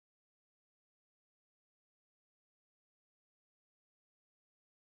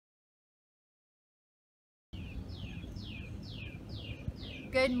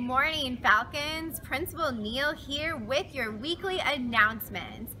Good morning, Falcons. Principal Neal here with your weekly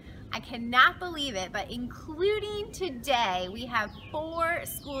announcements. I cannot believe it, but including today, we have 4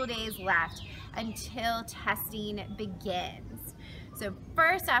 school days left until testing begins. So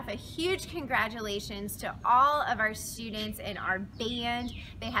first off, a huge congratulations to all of our students in our band.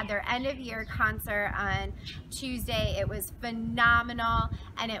 They had their end of year concert on Tuesday. It was phenomenal,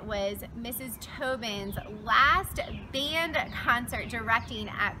 and it was Mrs. Tobin's last band concert directing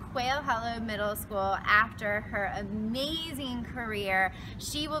at Quail Hollow Middle School after her amazing career.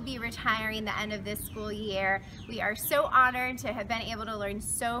 She will be retiring the end of this school year. We are so honored to have been able to learn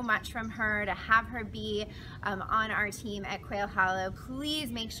so much from her, to have her be on our team at Quail Hollow.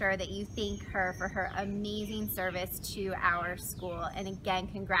 Please make sure that you thank her for her amazing service to our school. And again,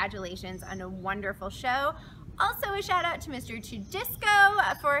 congratulations on a wonderful show. Also a shout out to Mr.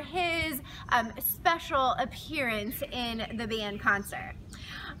 Tudisco for his special appearance in the band concert.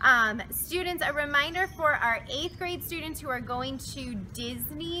 Students, a reminder for our 8th grade students who are going to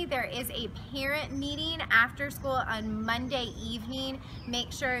Disney, there is a parent meeting after school on Monday evening.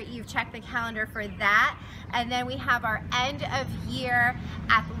 Make sure you've checked the calendar for that. And then we have our end of year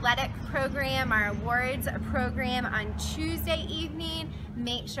athletic program, our awards program on Tuesday evening.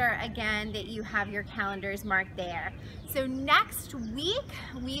 Make sure again that you have your calendars marked there. So next week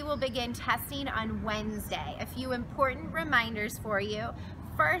we will begin testing on Wednesday. A few important reminders for you.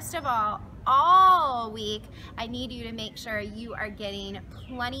 First of all week, I need you to make sure you are getting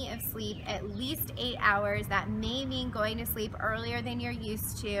plenty of sleep, at least 8 hours. That may mean going to sleep earlier than you're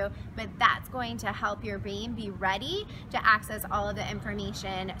used to, but that's going to help your brain be ready to access all of the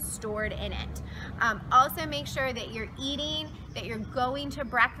information stored in it. Also make sure that you're eating, that you're going to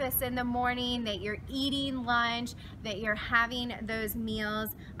breakfast in the morning, that you're eating lunch, that you're having those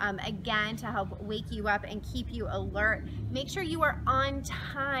meals, again, to help wake you up and keep you alert. Make sure you are on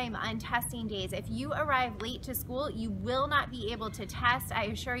time on testing days. If you arrive late to school, you will not be able to test. I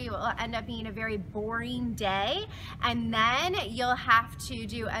assure you it will end up being a very boring day, and then you'll have to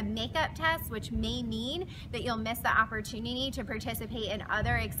do a makeup test, which may mean that you'll miss the opportunity to participate in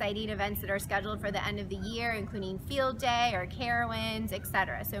other exciting events that are scheduled for the end of the year, including field day or Carowinds,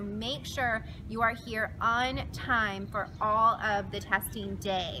 etc. So make sure you are here on time for all of the testing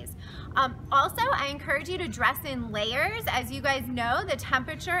days. Also, I encourage you to dress in layers. As you guys know, the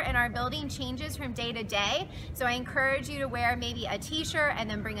temperature in our building changes from day to day. So I encourage you to wear maybe a t-shirt and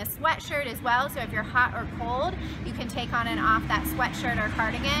then bring a sweatshirt as well. So if you're hot or cold, you can take on and off that sweatshirt or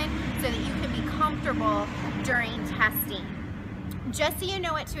cardigan so that you can be comfortable during testing. Just so you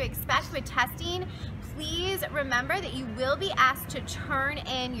know what to expect with testing, please remember that you will be asked to turn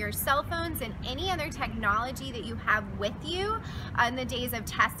in your cell phones and any other technology that you have with you on the days of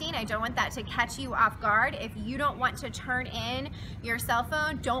testing. I don't want that to catch you off guard. If you don't want to turn in your cell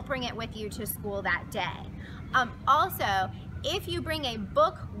phone, don't bring it with you to school that day. Also, if you bring a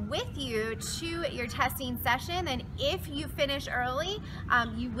book with you to your testing session, then if you finish early,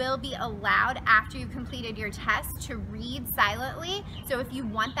 you will be allowed after you've completed your test to read silently. So if you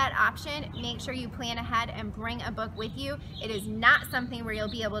want that option, make sure you plan ahead and bring a book with you. It is not something where you'll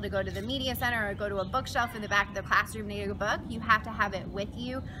be able to go to the media center or go to a bookshelf in the back of the classroom to get a book. You have to have it with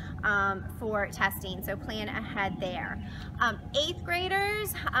you for testing, so plan ahead there. 8th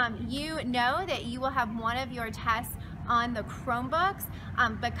graders, you know that you will have one of your tests on the Chromebooks.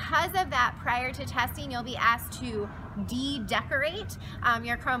 Because of that, prior to testing, you'll be asked to de-decorate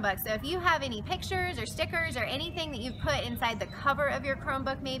your Chromebook. So if you have any pictures or stickers or anything that you've put inside the cover of your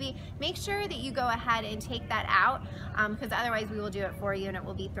Chromebook, maybe, make sure that you go ahead and take that out, because otherwise we will do it for you and it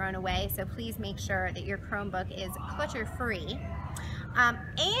will be thrown away. So please make sure that your Chromebook is clutter-free.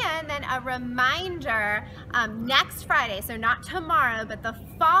 And then a reminder, next Friday, so not tomorrow, but the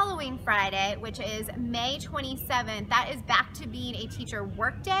following Friday, which is May 27th, that is back to being a teacher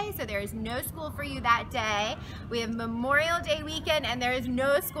work day, so there is no school for you that day. We have Memorial Day weekend, and there is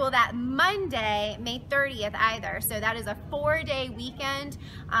no school that Monday, May 30th either, so that is a 4-day weekend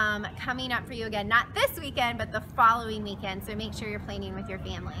coming up for you again, not this weekend, but the following weekend, so make sure you're planning with your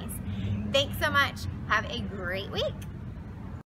families. Thanks so much. Have a great week.